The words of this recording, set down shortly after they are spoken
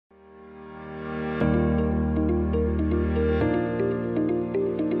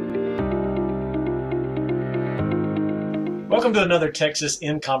Welcome to another Texas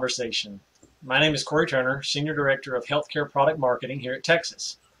in Conversation. My name is Corey Turner, Senior Director of Healthcare Product Marketing here at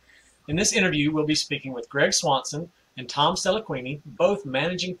Texas. In this interview, we'll be speaking with Greg Swanson and Tom Selaquini, both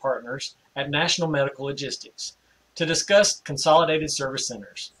managing partners at National Medical Logistics, to discuss Consolidated Service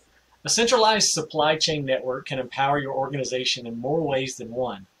Centers. A centralized supply chain network can empower your organization in more ways than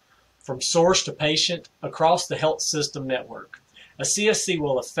one, from source to patient across the health system network. A CSC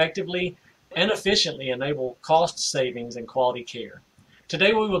will effectively and efficiently enable cost savings and quality care.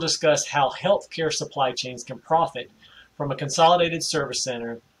 Today we will discuss how healthcare supply chains can profit from a consolidated service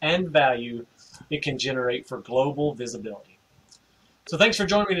center and value it can generate for global visibility. So thanks for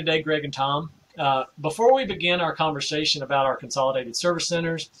joining me today, Greg and Tom. Before we begin our conversation about our consolidated service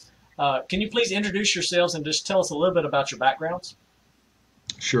centers, can you please introduce yourselves and just tell us a little bit about your backgrounds?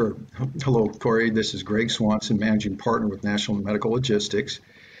 Sure. Hello, Corey. This is Greg Swanson, Managing Partner with National Medical Logistics.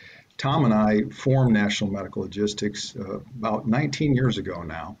 Tom and I formed National Medical Logistics about 19 years ago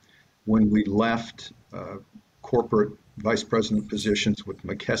now, when we left corporate vice president positions with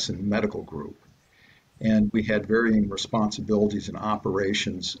McKesson Medical Group. And we had varying responsibilities in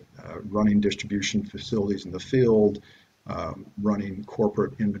operations, running distribution facilities in the field, running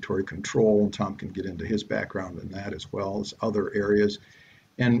corporate inventory control, and Tom can get into his background in that as well as other areas.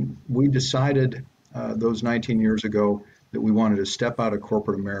 And we decided those 19 years ago that we wanted to step out of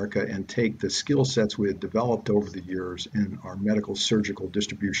corporate America and take the skill sets we had developed over the years in our medical surgical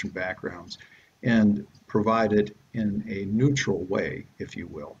distribution backgrounds and provide it in a neutral way, if you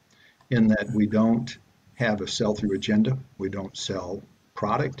will, in that we don't have a sell-through agenda, we don't sell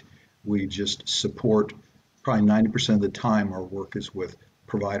product, we just support. Probably 90% of the time our work is with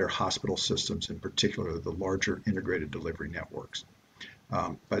provider hospital systems, in particular the larger integrated delivery networks.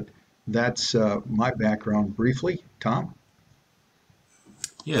 But that's my background briefly. Tom?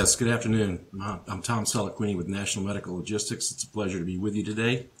 Yes, good afternoon. I'm Tom Selaquini with National Medical Logistics. It's a pleasure to be with you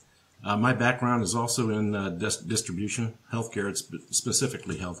today. My background is also in distribution, healthcare,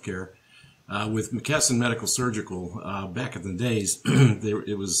 specifically healthcare. With McKesson Medical Surgical, back in the days,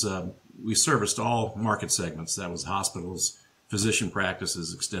 we serviced all market segments. That was hospitals, physician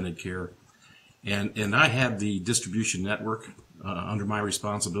practices, extended care. And I had the distribution network under my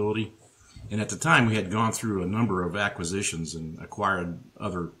responsibility. And at the time, we had gone through a number of acquisitions and acquired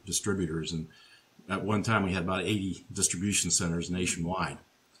other distributors. And at one time, we had about 80 distribution centers nationwide.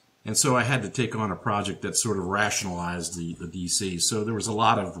 And so I had to take on a project that sort of rationalized the DC. So there was a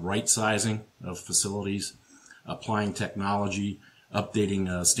lot of right sizing of facilities, applying technology,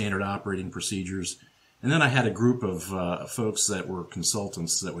 updating standard operating procedures. And then I had a group of folks that were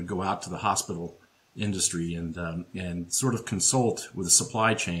consultants that would go out to the hospital industry and sort of consult with the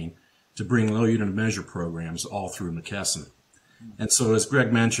supply chain to bring low unit measure programs all through McKesson. And so, as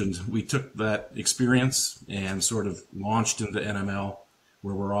Greg mentioned, we took that experience and sort of launched into NML,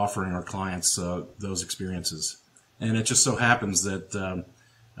 where we're offering our clients those experiences. And it just so happens that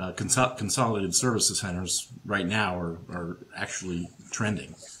consolidated services centers right now are actually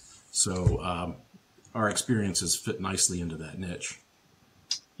trending. So our experiences fit nicely into that niche.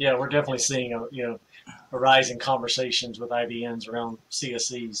 Yeah, we're definitely seeing a rise in conversations with IDNs around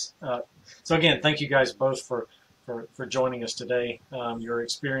CSCs. So again, thank you guys both for joining us today. Your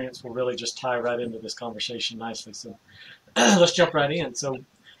experience will really just tie right into this conversation nicely. So let's jump right in. So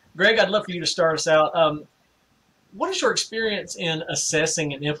Greg, I'd love for you to start us out. What is your experience in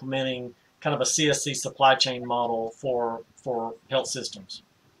assessing and implementing kind of a CSC supply chain model for health systems?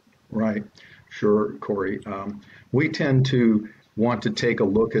 Right. Sure, Corey. We tend to want to take a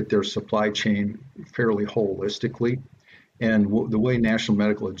look at their supply chain fairly holistically. And the way National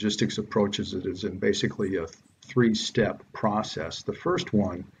Medical Logistics approaches it is in basically a three-step process. The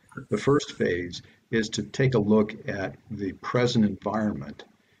first phase is to take a look at the present environment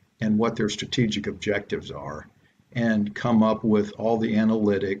and what their strategic objectives are, and come up with all the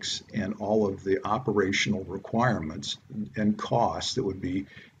analytics and all of the operational requirements and costs that would be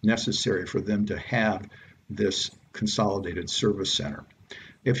necessary for them to have this consolidated service center.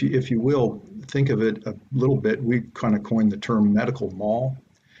 If you will, think of it a little bit, we kind of coined the term medical mall,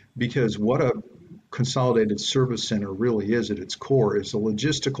 because what a consolidated service center really is at its core is a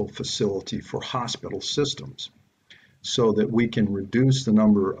logistical facility for hospital systems, so that we can reduce the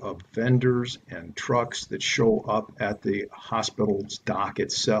number of vendors and trucks that show up at the hospital's dock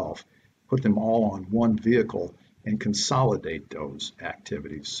itself, put them all on one vehicle, and consolidate those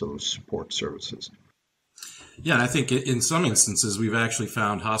activities, those support services. Yeah, and I think in some instances, we've actually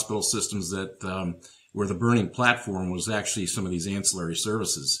found hospital systems that where the burning platform was actually some of these ancillary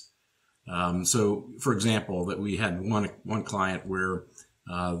services. So, for example, that we had one client where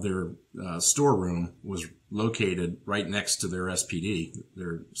their storeroom was located right next to their SPD,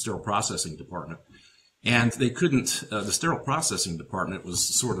 their sterile processing department. And they couldn't, the sterile processing department was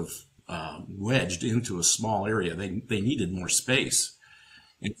sort of wedged into a small area. They needed more space.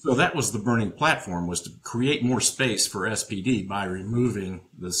 And so that was the burning platform, was to create more space for SPD by removing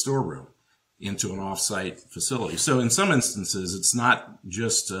the storeroom into an off-site facility. So in some instances, it's not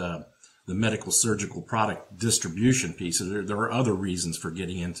just the medical surgical product distribution piece. There are other reasons for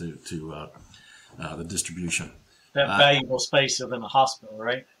getting into the distribution. That valuable space within a hospital,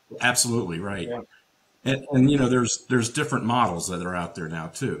 right? Absolutely right. Yeah. And you know, there's different models that are out there now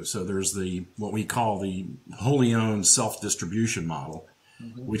too. So there's what we call the wholly owned self-distribution model,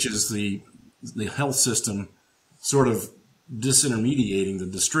 which is the health system sort of disintermediating the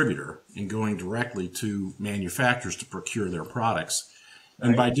distributor and going directly to manufacturers to procure their products.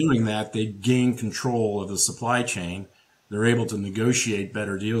 And by doing that, they gain control of the supply chain. They're able to negotiate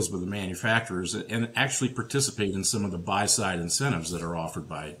better deals with the manufacturers and actually participate in some of the buy-side incentives that are offered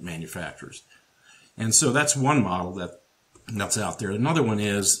by manufacturers. And so that's one model that's out there. Another one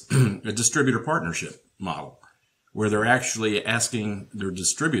is a distributor partnership model, where they're actually asking their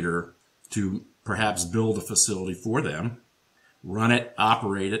distributor to perhaps build a facility for them, run it,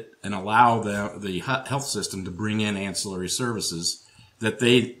 operate it, and allow the health system to bring in ancillary services that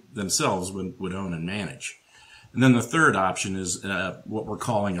they themselves would own and manage. And then the third option is what we're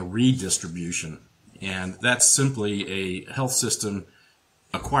calling a redistribution. And that's simply a health system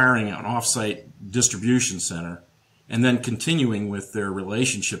acquiring an offsite distribution center and then continuing with their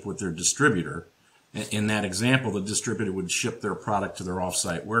relationship with their distributor. In that example, the distributor would ship their product to their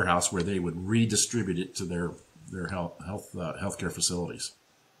offsite warehouse where they would redistribute it to their healthcare facilities.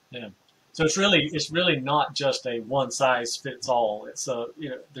 Yeah. So it's really not just a one size fits all. It's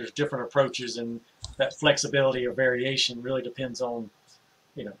there's different approaches, and that flexibility or variation really depends on,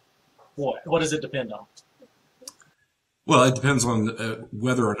 what does it depend on? Well, it depends on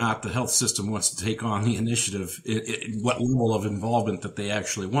whether or not the health system wants to take on the initiative, what level of involvement that they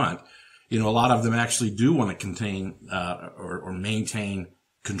actually want. A lot of them actually do want to contain or maintain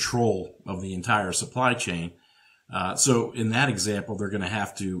control of the entire supply chain. So in that example, they're going to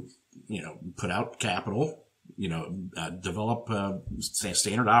have to, put out capital, develop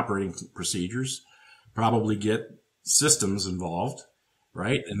standard operating procedures, probably get systems involved,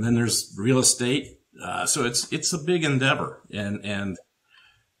 right? And then there's real estate. So it's a big endeavor, and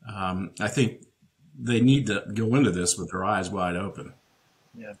I think they need to go into this with their eyes wide open.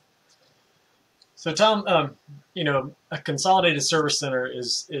 Yeah. So Tom, a consolidated service center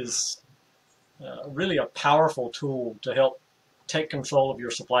is really a powerful tool to help take control of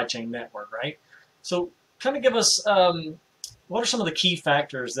your supply chain network, right? So kind of give us what are some of the key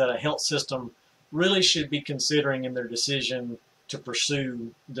factors that a health system really should be considering in their decision to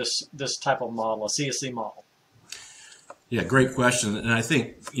pursue this type of model, a CSC model? Yeah, great question. And I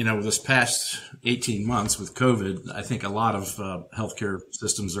think, this past 18 months with COVID, I think a lot of healthcare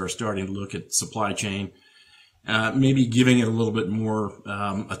systems are starting to look at supply chain, maybe giving it a little bit more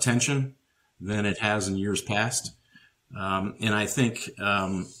attention than it has in years past. And I think,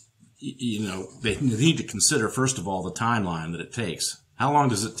 they need to consider, first of all, the timeline that it takes. How long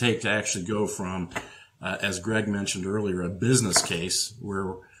does it take to actually go from, as Greg mentioned earlier, a business case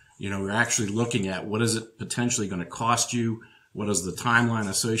where we're actually looking at what is it potentially going to cost you, what is the timeline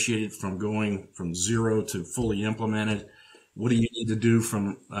associated from going from zero to fully implemented, what do you need to do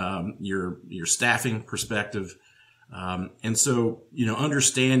from your staffing perspective, and so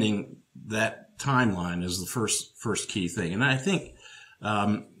understanding that timeline is the first key thing. And I think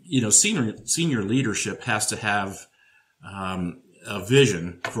senior leadership has to have a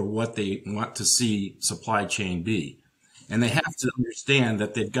vision for what they want to see supply chain be. And they have to understand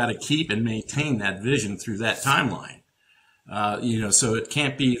that they've got to keep and maintain that vision through that timeline. So it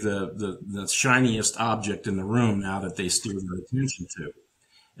can't be the shiniest object in the room now that they steer their attention to.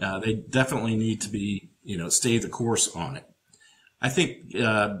 They definitely need to be, stay the course on it. I think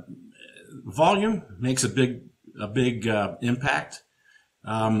volume makes a big impact.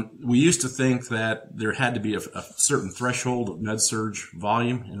 We used to think that there had to be a certain threshold of med-surg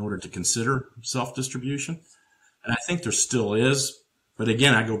volume in order to consider self-distribution. And I think there still is. But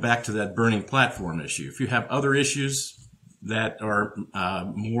again, I go back to that burning platform issue. If you have other issues that are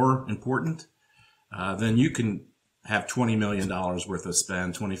more important, then you can have $20 million worth of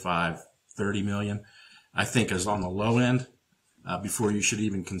spend, 25, 30 million, I think is on the low end before you should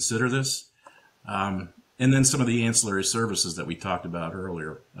even consider this. And then some of the ancillary services that we talked about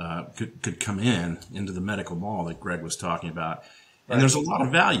earlier could come into the medical mall that Greg was talking about. And there's a lot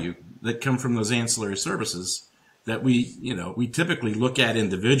of value that come from those ancillary services that we typically look at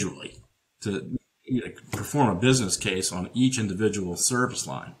individually to perform a business case on each individual service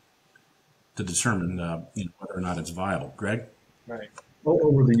line to determine whether or not it's viable. Greg? Right. Well,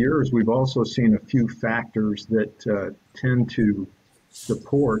 over the years, we've also seen a few factors that tend to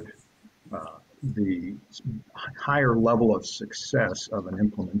support the higher level of success of an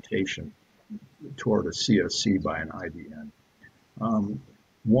implementation toward a CSC by an IDN.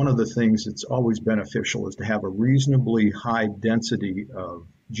 One of the things that's always beneficial is to have a reasonably high density of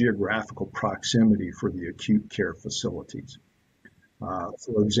geographical proximity for the acute care facilities.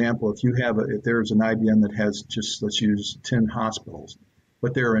 For example, if there's an IDN that has just, let's use 10 hospitals,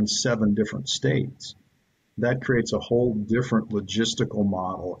 but they're in 7 different states, that creates a whole different logistical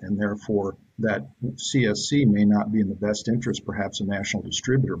model, and therefore that CSC may not be in the best interest. Perhaps a national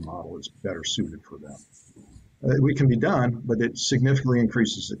distributor model is better suited for them. It can be done, but it significantly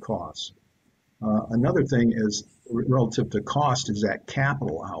increases the cost. Another thing is relative to cost is that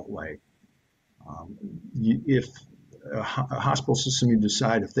capital outlay. If a hospital system, you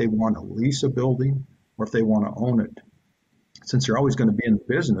decide if they want to lease a building or if they want to own it, since they're always going to be in the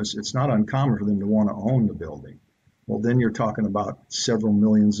business, it's not uncommon for them to want to own the building. Well, then you're talking about several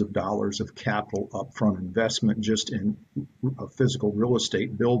millions of dollars of capital upfront investment just in a physical real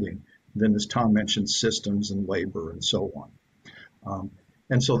estate building. Then, as Tom mentioned, systems and labor and so on.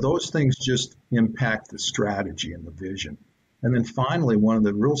 And so those things just impact the strategy and the vision. And then finally, one of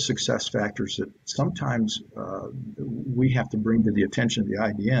the real success factors that sometimes we have to bring to the attention of the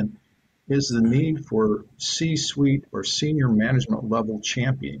IDN is the need for C-suite or senior management level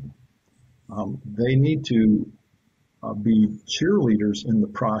championing. They need to be cheerleaders in the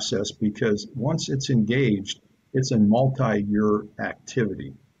process, because once it's engaged, it's a multi-year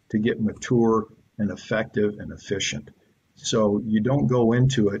activity to get mature and effective and efficient. So you don't go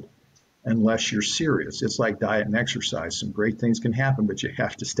into it unless you're serious. It's like diet and exercise. Some great things can happen, but you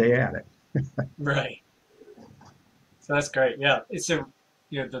have to stay at it. Right. So that's great. Yeah. It's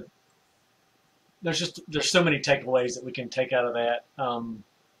there's so many takeaways that we can take out of that.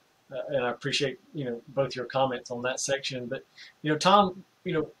 And I appreciate, both your comments on that section. But, Tom,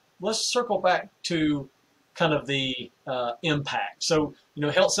 let's circle back to kind of the impact. So,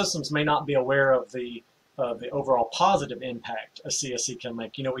 health systems may not be aware of the overall positive impact a CSC can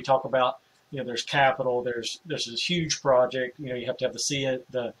make. We talk about, there's capital, there's this huge project, you have to have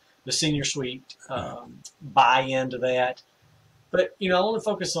the senior suite buy into that. But, I want to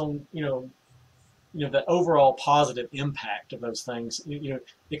focus on, the overall positive impact of those things.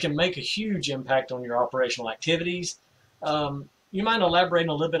 It can make a huge impact on your operational activities. You mind elaborating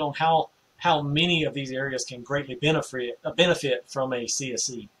a little bit on how many of these areas can greatly benefit from a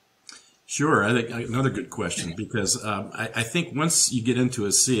CSC? Sure. I think another good question, because I think once you get into a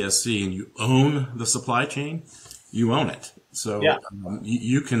CSC and you own the supply chain, you own it. So yeah.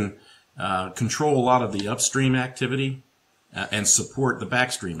 You can control a lot of the upstream activity and support the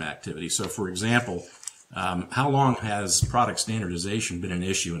backstream activity. So, for example, how long has product standardization been an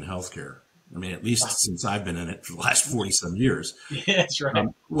issue in healthcare? I mean, at least since I've been in it for the last 40-some years. Yeah, that's right.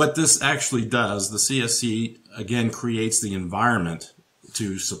 What this actually does, the CSC, again, creates the environment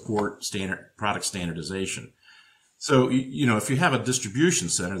to support product standardization. So, if you have a distribution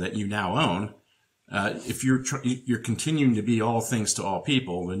center that you now own, if you're continuing to be all things to all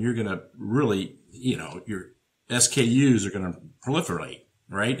people, then you're going to really, your SKUs are going to proliferate,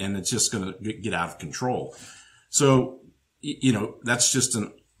 right? And it's just going to get out of control. So, that's just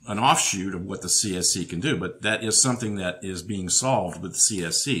an offshoot of what the CSC can do, but that is something that is being solved with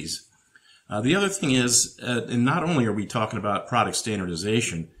CSCs. The other thing is, and not only are we talking about product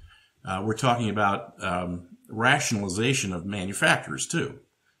standardization, we're talking about rationalization of manufacturers too.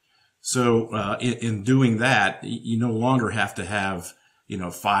 So in doing that, you no longer have to have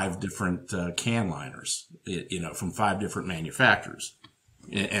 5 different can liners, from 5 different manufacturers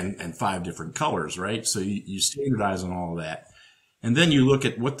and 5 different colors, right? So you standardize on all of that. And then you look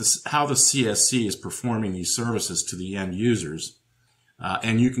at how the CSC is performing these services to the end users,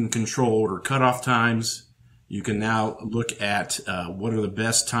 and you can control order cutoff times. You can now look at what are the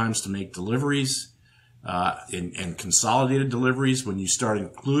best times to make deliveries and consolidated deliveries. When you start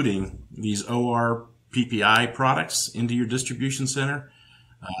including these OR PPI products into your distribution center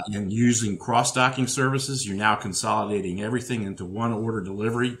and using cross-docking services, you're now consolidating everything into one order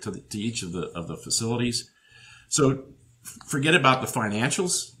delivery to each of the facilities. So forget about the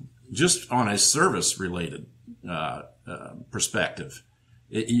financials. Just on a service-related perspective,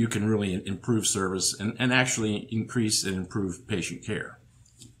 you can really improve service and actually increase and improve patient care.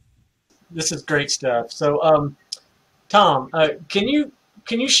 This is great stuff. So, Tom, can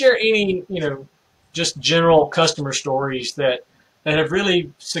you share any just general customer stories that have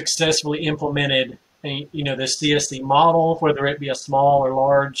really successfully implemented, the CSC model, whether it be a small or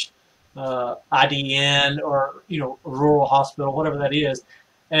large IDN or a rural hospital, whatever that is,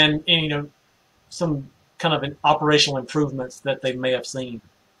 and some kind of an operational improvements that they may have seen.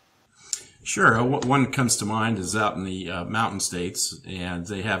 Sure. One comes to mind is out in the mountain states, and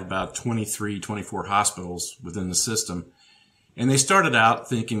they have about 23, 24 hospitals within the system. And they started out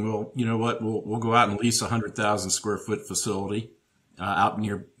thinking, well, you know what, we'll go out and lease a 100,000 square foot facility out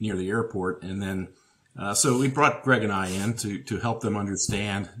near the airport. And then, so we brought Greg and I in to help them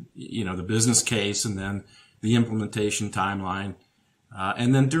understand, the business case and then the implementation timeline.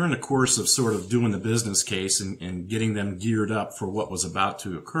 And then during the course of sort of doing the business case and getting them geared up for what was about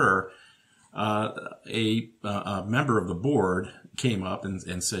to occur, a member of the board came up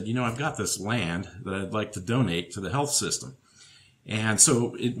and said, I've got this land that I'd like to donate to the health system. And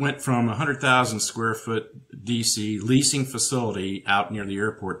so it went from a 100,000 square foot DC leasing facility out near the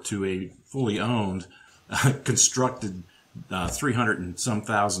airport to a fully owned, constructed 300 and some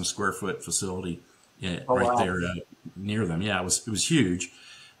thousand square foot facility Wow. there near them. Yeah, it was huge.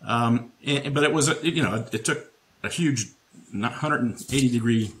 But it was, it took a huge 180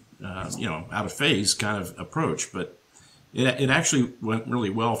 degree, out of phase kind of approach, but it actually went really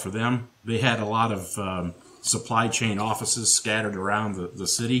well for them. They had a lot of supply chain offices scattered around the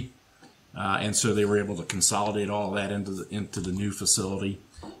city, and so they were able to consolidate all that into the new facility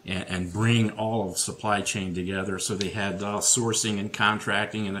and bring all of supply chain together. So they had sourcing and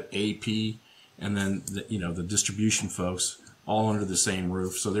contracting and AP, and then the distribution folks all under the same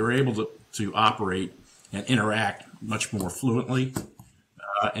roof. So they were able to operate and interact much more fluently,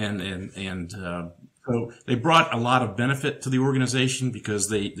 so they brought a lot of benefit to the organization because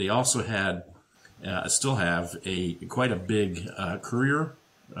they also had still have quite a big courier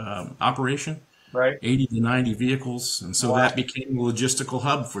operation, Right. 80 to 90 vehicles, and so Wow. that became a logistical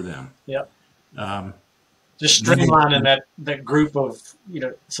hub for them. Yep. Um, Just streamlining that group of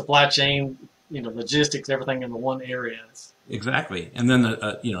supply chain, logistics, everything in the one area. Exactly, and then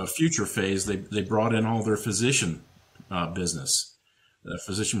a future phase, they brought in all their physician business,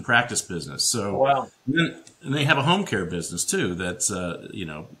 physician practice business. So Wow. and they have a home care business too that's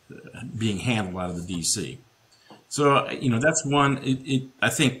being handled out of the DC. So that's one. I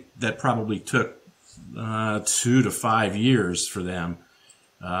think that probably took 2 to 5 years for them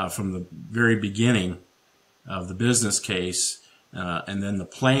from the very beginning of the business case, and then the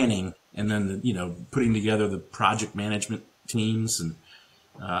planning, and then putting together the project management teams, and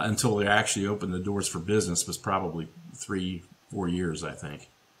until they actually opened the doors for business was probably 3-4 years, I think.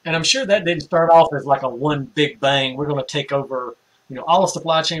 And I'm sure that didn't start off as like a one big bang. We're going to take over, all the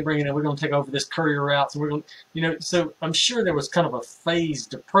supply chain bringing in. We're going to take over this courier routes, and we're going, So I'm sure there was kind of a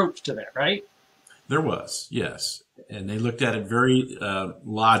phased approach to that, right? There was, yes, and they looked at it very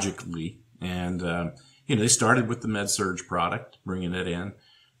logically, and they started with the med-surg product, bringing it in,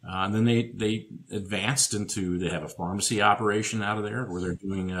 and then they advanced into, they have a pharmacy operation out of there where they're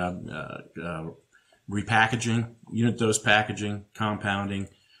doing repackaging, unit dose packaging, compounding,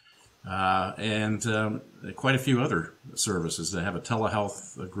 and quite a few other services. They have a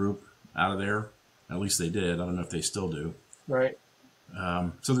telehealth group out of there. At least they did. I don't know if they still do. Right.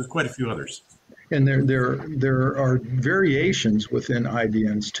 So there's quite a few others. And there are variations within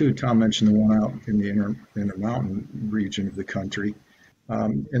IDNs too. Tom mentioned the one out in the Intermountain region of the country.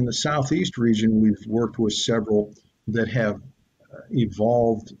 In the Southeast region, we've worked with several that have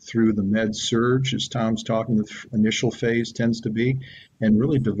evolved through the med-surg, as Tom's talking, the initial phase tends to be, and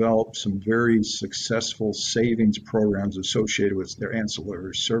really developed some very successful savings programs associated with their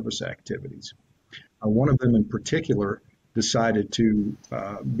ancillary service activities. One of them in particular decided to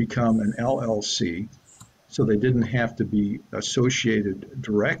become an LLC, so they didn't have to be associated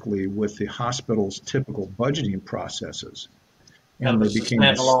directly with the hospital's typical budgeting processes. And they became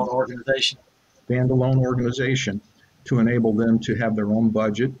a standalone organization. Standalone organization to enable them to have their own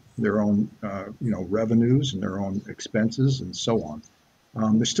budget, their own revenues and their own expenses and so on.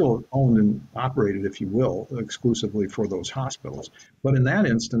 They're still owned and operated, if you will, exclusively for those hospitals. But in that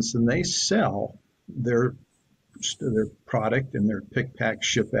instance, then they sell their product and their pick, pack,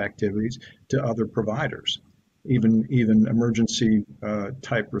 ship activities to other providers, even emergency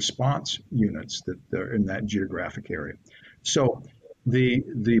type response units that are in that geographic area. So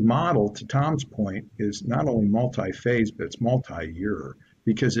the model, to Tom's point, is not only multi-phase, but it's multi-year,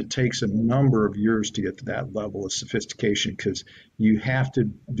 because it takes a number of years to get to that level of sophistication, because you have to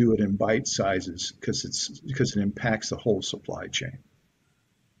do it in bite sizes because it impacts the whole supply chain.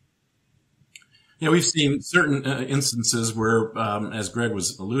 Yeah, we've seen certain instances where, as Greg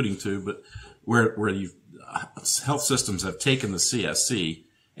was alluding to, but where health systems have taken the CSC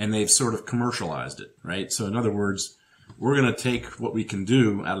and they've sort of commercialized it, right? So in other words, we're going to take what we can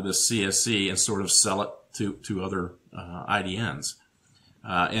do out of this CSC and sort of sell it to other IDNs.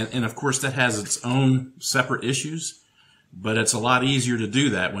 And of course, that has its own separate issues, but it's a lot easier to do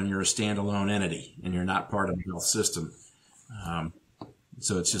that when you're a standalone entity and you're not part of the health system.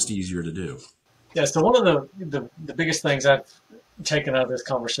 So it's just easier to do. Yeah, so one of the biggest things I've taken out of this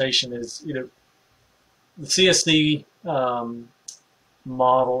conversation is, the CSC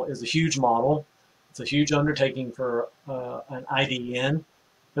model is a huge model. It's a huge undertaking for an IDN,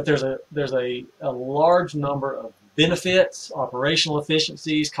 but there's a large number of benefits, operational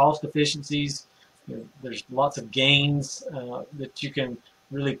efficiencies, cost efficiencies. There's lots of gains that you can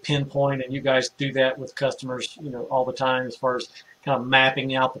really pinpoint, and you guys do that with customers, all the time as far as kind of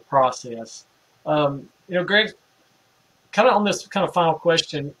mapping out the process. Greg, kind of on this kind of final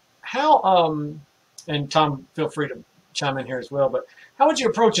question, how, and Tom, feel free to chime in here as well, but how would you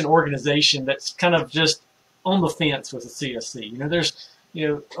approach an organization that's kind of just on the fence with the CSC? There's,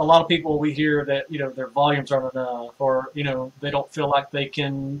 a lot of people we hear that, their volumes aren't enough, or, they don't feel like they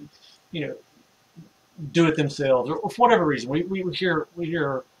can, do it themselves, or for whatever reason. We hear,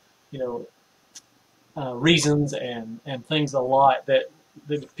 reasons and things a lot that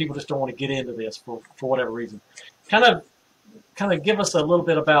people just don't want to get into this for whatever reason. Kind of give us a little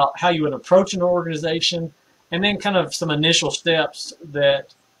bit about how you would approach an organization, and then kind of some initial steps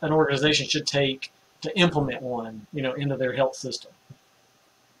that an organization should take to implement one, into their health system.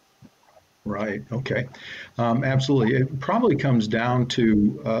 Right. Okay. Absolutely. It probably comes down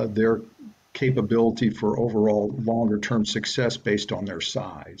to their capability for overall longer-term success based on their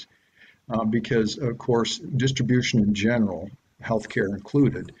size. Because, of course, distribution in general, healthcare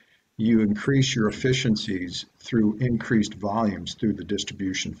included, you increase your efficiencies through increased volumes through the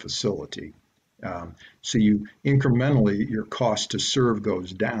distribution facility. So you incrementally, your cost to serve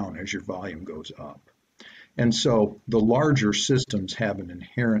goes down as your volume goes up. And so the larger systems have an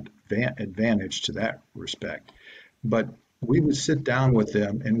inherent advantage to that respect. But we would sit down with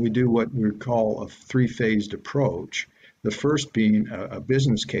them and we do what we call a three-phased approach. The first being a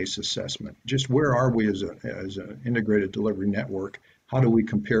business case assessment. Just where are we as an integrated delivery network? How do we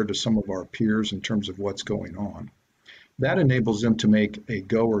compare to some of our peers in terms of what's going on? That enables them to make a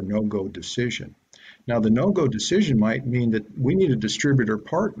go or no-go decision. Now, the no-go decision might mean that we need a distributor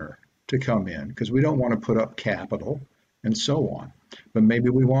partner to come in because we don't want to put up capital and so on. But maybe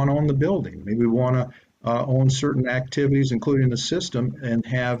we want to own the building. Maybe we want to own certain activities, including the system, and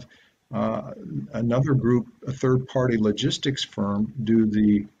have another group, a third-party logistics firm, do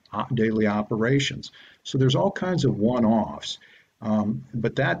the daily operations. So there's all kinds of one-offs,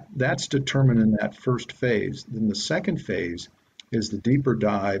 but that's determined in that first phase. Then the second phase is the deeper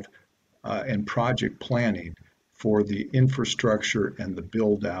dive and project planning for the infrastructure and the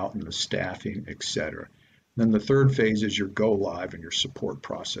build-out and the staffing, et cetera. Then the third phase is your go live and your support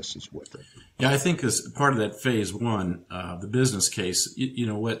processes with it. Yeah, I think as part of that phase one, the business case,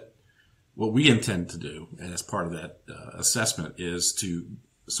 what we intend to do as part of that assessment is to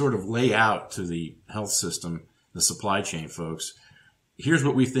sort of lay out to the health system, the supply chain folks, here's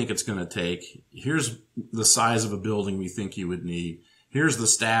what we think it's going to take. Here's the size of a building we think you would need. Here's the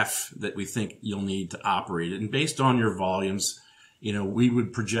staff that we think you'll need to operate it. And based on your volumes, we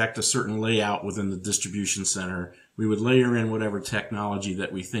would project a certain layout within the distribution center. We would layer in whatever technology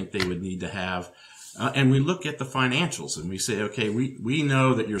that we think they would need to have. And we look at the financials and we say, okay, we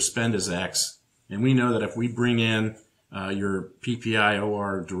know that your spend is X, and we know that if we bring in your PPI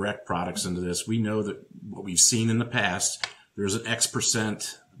OR direct products into this, we know that what we've seen in the past, there's an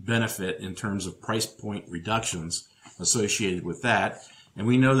X% benefit in terms of price point reductions associated with that. And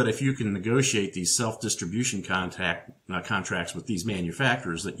we know that if you can negotiate these self-distribution contracts with these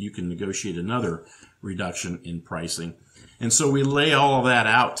manufacturers, that you can negotiate another reduction in pricing. And so we lay all of that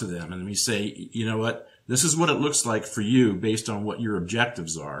out to them and we say, you know what, this is what it looks like for you based on what your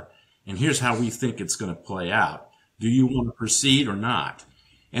objectives are. And here's how we think it's going to play out. Do you want to proceed or not?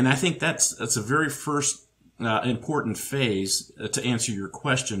 And I think that's a very first important phase to answer your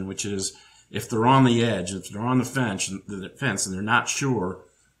question, which is if they're on the edge, if they're on the fence and they're not sure,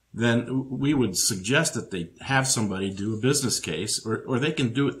 then we would suggest that they have somebody do a business case, or they can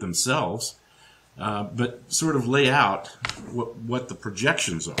do it themselves, but sort of lay out what the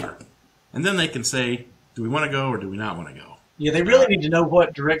projections are. And then they can say, do we want to go or do we not want to go? Yeah, they really need to know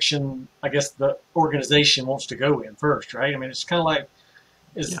what direction, I guess, the organization wants to go in first, right? I mean, it's kind of like,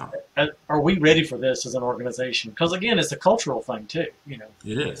 are we ready for this as an organization? Because, again, it's a cultural thing, too. It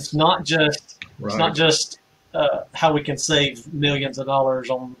is. It's not just It's not just how we can save millions of dollars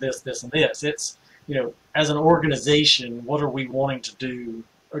on this, this, and this. It's, as an organization, what are we wanting to do,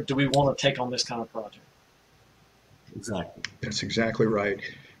 or do we want to take on this kind of project? Exactly. That's exactly right.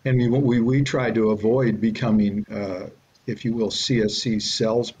 And we try to avoid becoming, if you will, CSC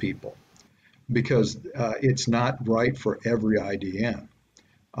salespeople, because it's not right for every IDN.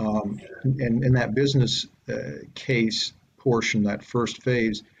 And in that business case portion, that first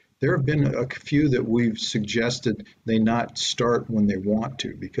phase, there have been a few that we've suggested they not start when they want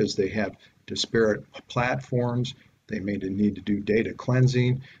to, because they have disparate platforms. They may need to do data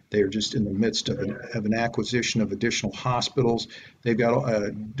cleansing. They are just in the midst of an acquisition of additional hospitals. They've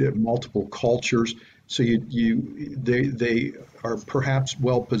got multiple cultures. So they are perhaps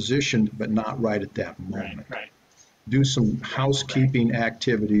well positioned, but not right at that moment. Right. Do some housekeeping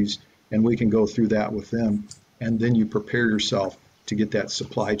activities, and we can go through that with them. And then you prepare yourself to get that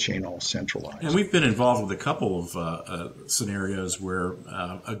supply chain all centralized. And we've been involved with a couple of scenarios where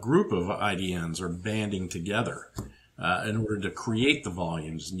a group of IDNs are banding together in order to create the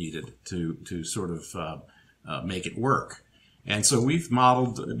volumes needed to sort of make it work. And so we've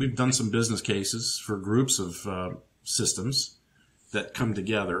done some business cases for groups of systems that come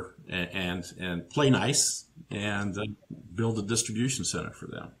together and play nice and build a distribution center for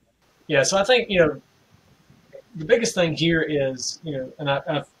them. Yeah, so I think, the biggest thing here is, and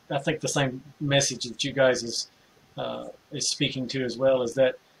I think the same message that you guys is speaking to as well, is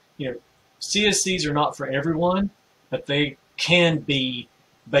that, CSCs are not for everyone, but they can be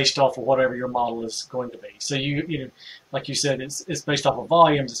based off of whatever your model is going to be. So like you said, it's based off of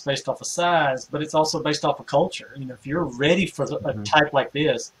volumes, it's based off of size, but it's also based off of culture. If you're ready for a type like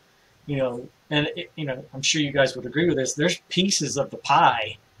this, and I'm sure you guys would agree with this, there's pieces of the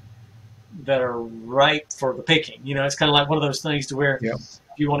pie that are ripe for the picking. It's kind of like one of those things to where if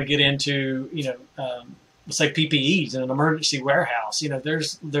you want to get into, let's say PPEs in an emergency warehouse,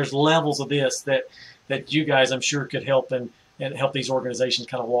 there's levels of this that you guys, I'm sure, could help and help these organizations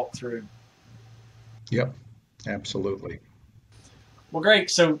kind of walk through. Yep, absolutely. Well, great.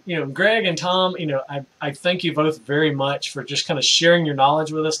 So, Greg and Tom, I thank you both very much for just kind of sharing your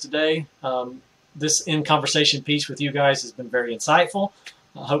knowledge with us today. This in-conversation piece with you guys has been very insightful.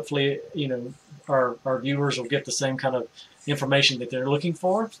 Hopefully, our viewers will get the same kind of information that they're looking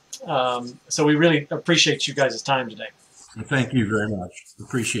for. So we really appreciate you guys' time today. Thank you very much.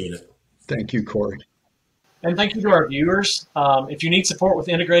 Appreciate it. Thank you, Corey. And thank you to our viewers. If you need support with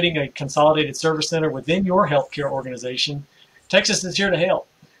integrating a consolidated service center within your healthcare organization, Texas is here to help.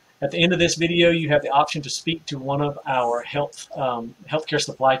 At the end of this video, you have the option to speak to one of our healthcare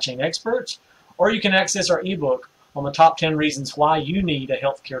supply chain experts, or you can access our ebook on the top 10 reasons why you need a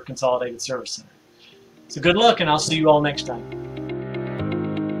healthcare consolidated service center. So good luck, and I'll see you all next time.